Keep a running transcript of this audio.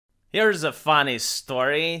Here's a funny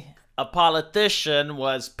story. A politician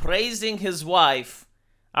was praising his wife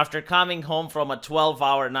after coming home from a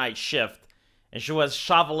 12-hour night shift, and she was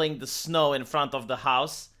shoveling the snow in front of the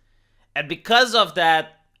house. And because of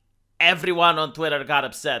that, everyone on Twitter got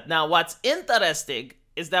upset. Now, what's interesting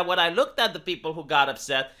is that when I looked at the people who got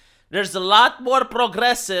upset, there's a lot more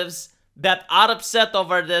progressives that are upset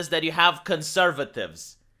over this than you have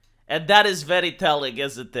conservatives. And that is very telling,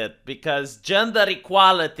 isn't it? Because gender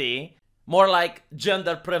equality, more like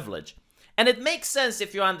gender privilege. And it makes sense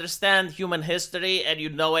if you understand human history and you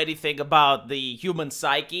know anything about the human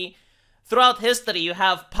psyche. Throughout history, you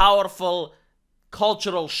have powerful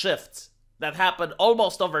cultural shifts that happen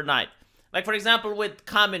almost overnight. Like, for example, with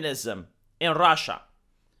communism in Russia.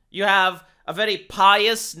 You have a very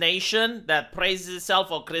pious nation that praises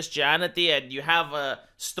itself on Christianity, and you have a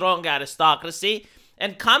strong aristocracy.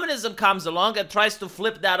 And communism comes along and tries to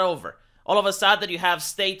flip that over. All of a sudden, you have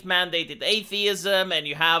state-mandated atheism, and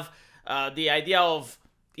you have the idea of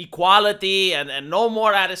equality and no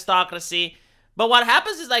more aristocracy. But what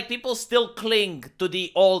happens is, like, people still cling to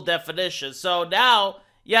the old definition. So now,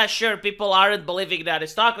 yeah, sure, people aren't believing in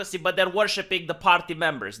aristocracy, but they're worshiping the party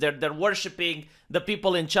members. They're worshiping the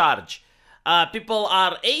people in charge. People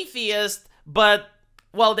are atheists, but,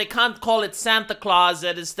 well, they can't call it Santa Claus,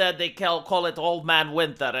 and instead they call it Old Man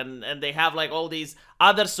Winter, and they have, like, all these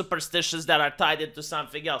other superstitions that are tied into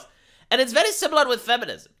something else. And it's very similar with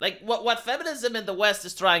feminism. Like, what feminism in the West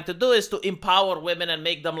is trying to do is to empower women and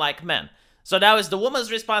make them like men. So now it's the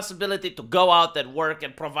woman's responsibility to go out and work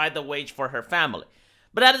and provide a wage for her family.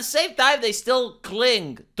 But at the same time, they still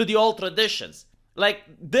cling to the old traditions. Like,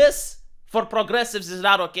 this, for progressives, is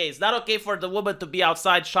not okay. It's not okay for the woman to be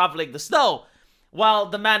outside shoveling the snow while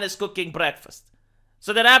the man is cooking breakfast.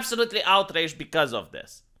 So they're absolutely outraged because of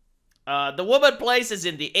this. The woman place is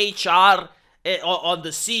in the HR, on the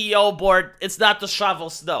CEO board. It's not to shovel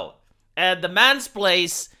snow. And the man's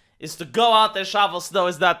place is to go out and shovel snow,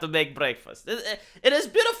 is not to make breakfast. It is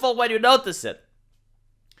beautiful when you notice it.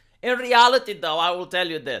 In reality, though, I will tell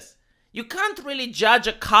you this. You can't really judge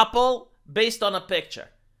a couple based on a picture.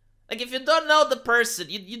 Like, if you don't know the person,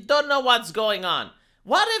 you don't know what's going on.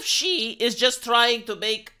 What if she is just trying to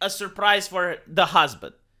make a surprise for the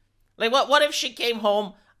husband? Like, what if she came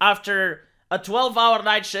home after a 12-hour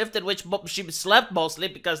night shift in which she slept mostly,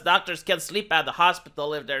 because doctors can't sleep at the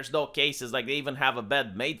hospital if there's no cases, like they even have a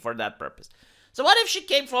bed made for that purpose. So what if she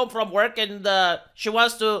came home from work and she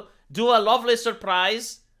wants to do a lovely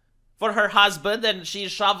surprise for her husband, and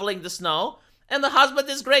she's shoveling the snow, and the husband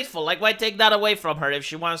is grateful? Like, why take that away from her if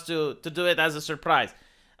she wants to do it as a surprise?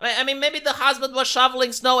 I mean, maybe the husband was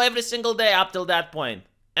shoveling snow every single day up till that point,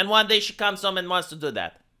 and one day she comes home and wants to do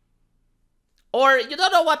that. Or you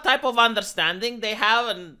don't know what type of understanding they have,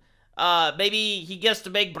 and maybe he gets to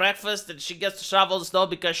make breakfast and she gets to shovel the snow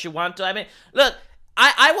because she wants to. I mean, look,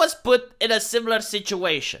 I was put in a similar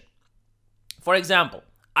situation. For example,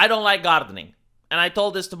 I don't like gardening. And I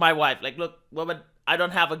told this to my wife, like, look, woman, I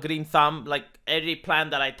don't have a green thumb. Like, every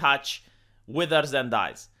plant that I touch withers and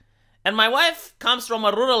dies. And my wife comes from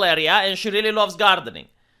a rural area, and she really loves gardening.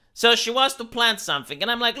 So she wants to plant something. And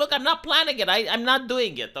I'm like, look, I'm not planting it. I'm not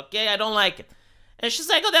doing it, okay? I don't like it. And she's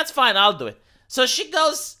like, oh, that's fine. I'll do it. So she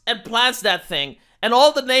goes and plants that thing. And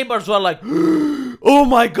all the neighbors were like, oh,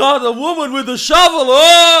 my God, a woman with a shovel.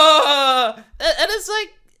 Oh! And it's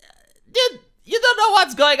like, dude, you don't know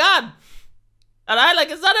what's going on.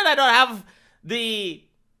 And it's not that I don't have the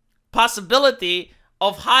possibility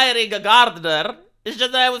of hiring a gardener. It's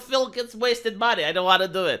just that I would feel it's wasted money. I don't want to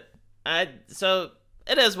do it. So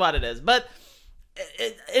it is what it is. But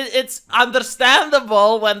it's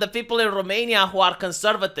understandable when the people in Romania who are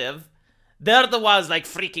conservative, they're the ones like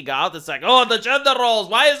freaking out. It's like, oh, the gender roles.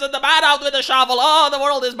 Why isn't the man out with a shovel? Oh, the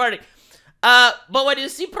world is burning. But when you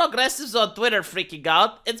see progressives on Twitter freaking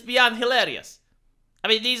out, it's beyond hilarious. I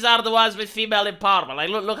mean, these are the ones with female empowerment. Like,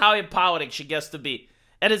 look how empowering she gets to be.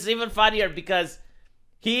 And it's even funnier because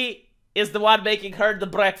he is the one making her the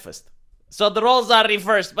breakfast. So the roles are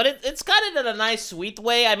reversed. But it's kind of in a nice, sweet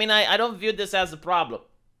way. I mean, I don't view this as a problem.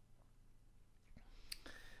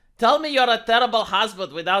 Tell me you're a terrible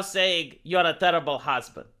husband without saying you're a terrible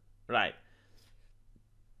husband. Right.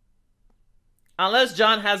 Unless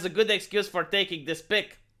John has a good excuse for taking this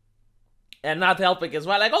pic and not helping as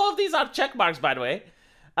well. Like, all of these are check marks, by the way.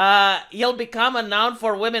 He'll become a noun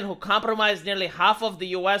for women who compromise nearly half of the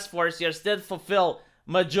U.S. force, yet still fulfill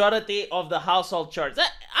majority of the household chores.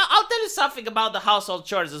 I'll tell you something about the household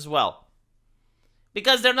chores as well.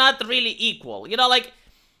 Because they're not really equal. You know, like,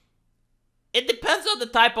 it depends on the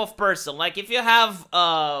type of person. Like, if you have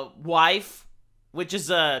a wife which is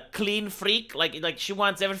a clean freak. Like she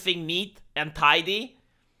wants everything neat and tidy.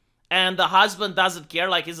 And the husband doesn't care,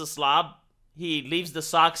 like he's a slob. He leaves the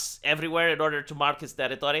socks everywhere in order to mark his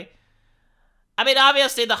territory. I mean,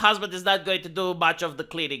 obviously the husband is not going to do much of the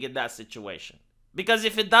cleaning in that situation. Because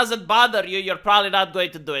if it doesn't bother you, you're probably not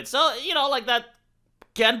going to do it. So, you know, like that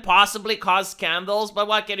can possibly cause scandals, but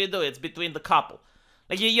what can you do? It's between the couple.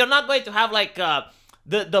 Like, you're not going to have, like,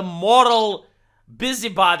 the moral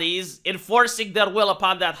busybodies enforcing their will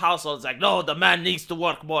upon that household. It's like, no, the man needs to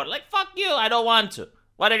work more. Like, fuck you, I don't want to.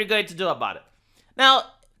 What are you going to do about it? Now,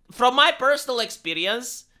 from my personal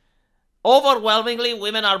experience, overwhelmingly,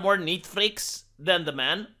 women are more neat freaks than the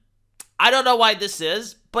men. I don't know why this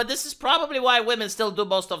is, but this is probably why women still do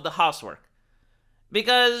most of the housework.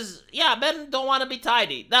 Because, yeah, men don't want to be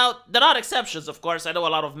tidy. Now, there are exceptions, of course. I know a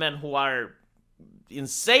lot of men who are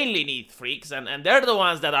insanely neat freaks, and they're the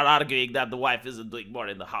ones that are arguing that the wife isn't doing more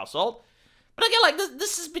in the household. But again, like,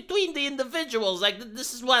 this is between the individuals. Like,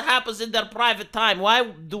 this is what happens in their private time. Why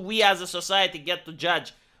do we as a society get to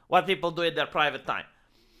judge what people do in their private time?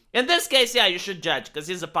 In this case, yeah, you should judge, because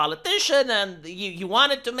he's a politician, and he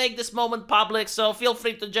wanted to make this moment public, so feel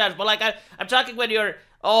free to judge. But, like, I'm talking when you're,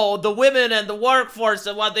 oh, the women and the workforce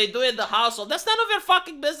and what they do in the household. That's none of your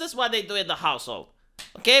fucking business what they do in the household.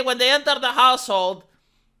 Okay? When they enter the household,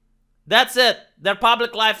 that's it. Their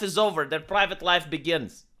public life is over. Their private life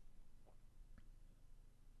begins.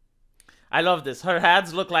 I love this. Her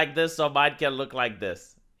hands look like this, so mine can look like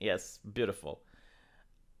this. Yes, beautiful.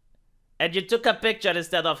 And you took a picture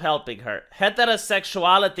instead of helping her.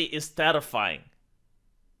 Heterosexuality is terrifying.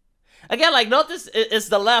 Again, like, notice it's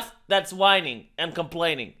the left that's whining and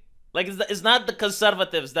complaining. Like, it's not the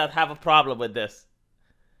conservatives that have a problem with this.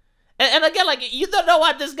 And again, like, you don't know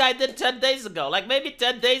what this guy did 10 days ago. Like, maybe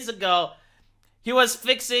 10 days ago, he was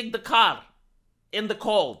fixing the car in the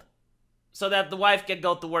cold so that the wife can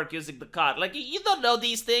go to work using the car. Like, you don't know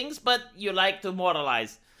these things, but you like to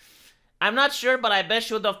moralize. I'm not sure, but I bet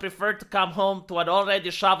she would have preferred to come home to an already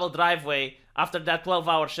shoveled driveway after that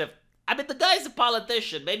 12-hour shift. I mean, the guy's a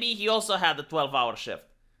politician. Maybe he also had a 12-hour shift.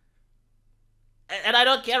 And I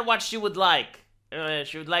don't care what she would like.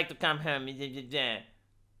 She would like to come home.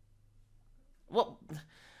 Well,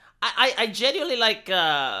 I genuinely, like,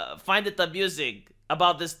 find it amusing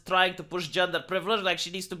about this trying to push gender privilege. Like,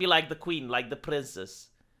 she needs to be like the queen, like the princess.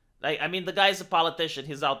 Like, I mean, the guy's a politician.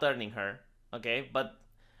 He's out-earning her. Okay? But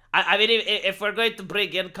I mean, if we're going to bring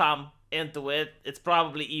income into it, it's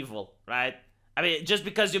probably evil, right? I mean, just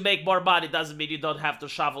because you make more money doesn't mean you don't have to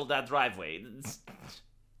shovel that driveway. And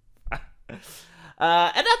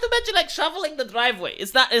not to mention, like, shoveling the driveway.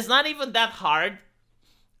 It's not even that hard.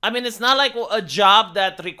 I mean, it's not like a job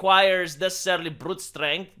that requires necessarily brute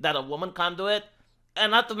strength, that a woman can't do it.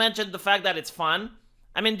 And not to mention the fact that it's fun.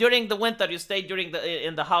 I mean, during the winter, you stay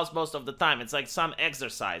in the house most of the time. It's like some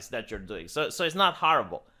exercise that you're doing. So it's not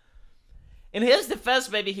horrible. In his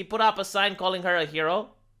defense, maybe he put up a sign calling her a hero.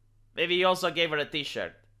 Maybe he also gave her a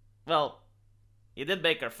t-shirt. Well, he did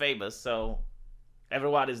make her famous, so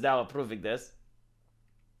everyone is now approving this.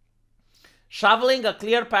 Shoveling a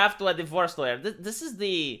clear path to a divorce lawyer. This is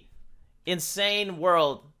the insane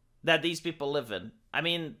world that these people live in. I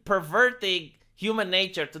mean, perverting human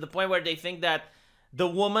nature to the point where they think that the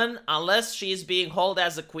woman, unless she is being held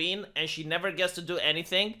as a queen and she never gets to do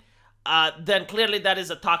anything, then clearly that is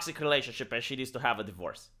a toxic relationship and she needs to have a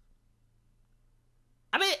divorce.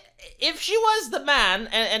 I mean, if she was the man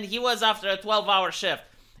and he was after a 12-hour shift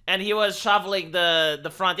and he was shoveling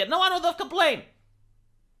the front yard, no one would have complained.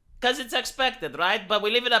 Because it's expected, right? But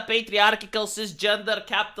we live in a patriarchal, cisgender,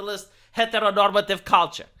 capitalist, heteronormative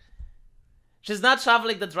culture. She's not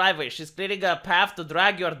shoveling the driveway. She's clearing a path to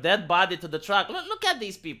drag your dead body to the truck. Look at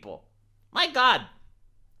these people. My God.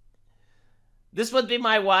 This would be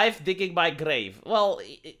my wife digging my grave. Well,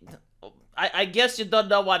 I guess you don't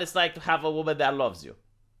know what it's like to have a woman that loves you.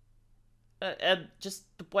 And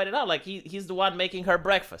just to point it out, like, he's the one making her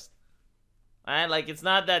breakfast. Right? Like, it's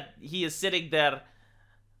not that he is sitting there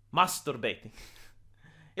masturbating.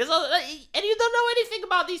 And you don't know anything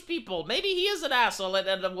about these people. Maybe he is an asshole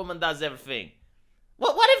and the woman does everything.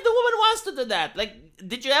 What if the woman wants to do that? Like,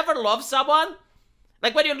 did you ever love someone?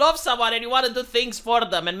 Like, when you love someone and you want to do things for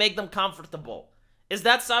them and make them comfortable, is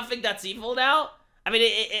that something that's evil now? I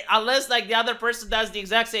mean, unless, like, the other person does the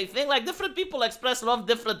exact same thing, like, different people express love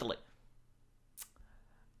differently.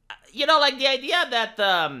 You know, like, the idea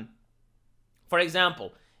that, for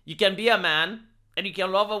example, you can be a man and you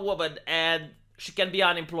can love a woman and she can be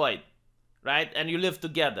unemployed, right? And you live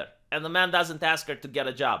together and the man doesn't ask her to get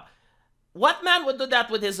a job. What man would do that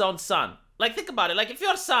with his own son? Like, think about it. Like, if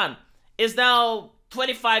your son is now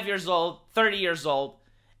 25 years old, 30 years old,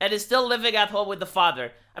 and is still living at home with the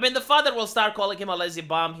father. I mean, the father will start calling him a lazy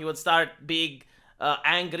bum. He would start being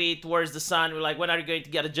angry towards the son. We're like, when are you going to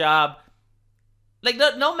get a job? Like,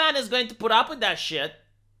 no man is going to put up with that shit,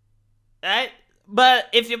 right? But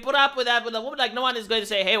if you put up with that with a woman, like, no one is going to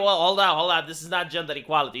say, hey, well, hold on, this is not gender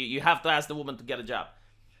equality. You have to ask the woman to get a job.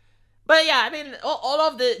 But yeah, I mean, all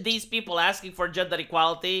of these people asking for gender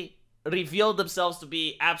equality reveal themselves to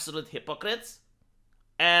be absolute hypocrites.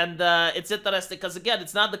 And it's interesting because, again,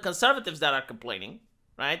 it's not the conservatives that are complaining,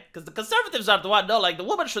 right? Because the conservatives are the one, no, like, the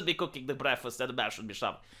woman should be cooking the breakfast and the man should be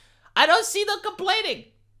shopping. I don't see them complaining.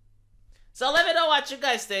 So let me know what you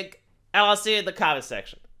guys think, and I'll see you in the comment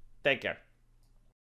section. Take care.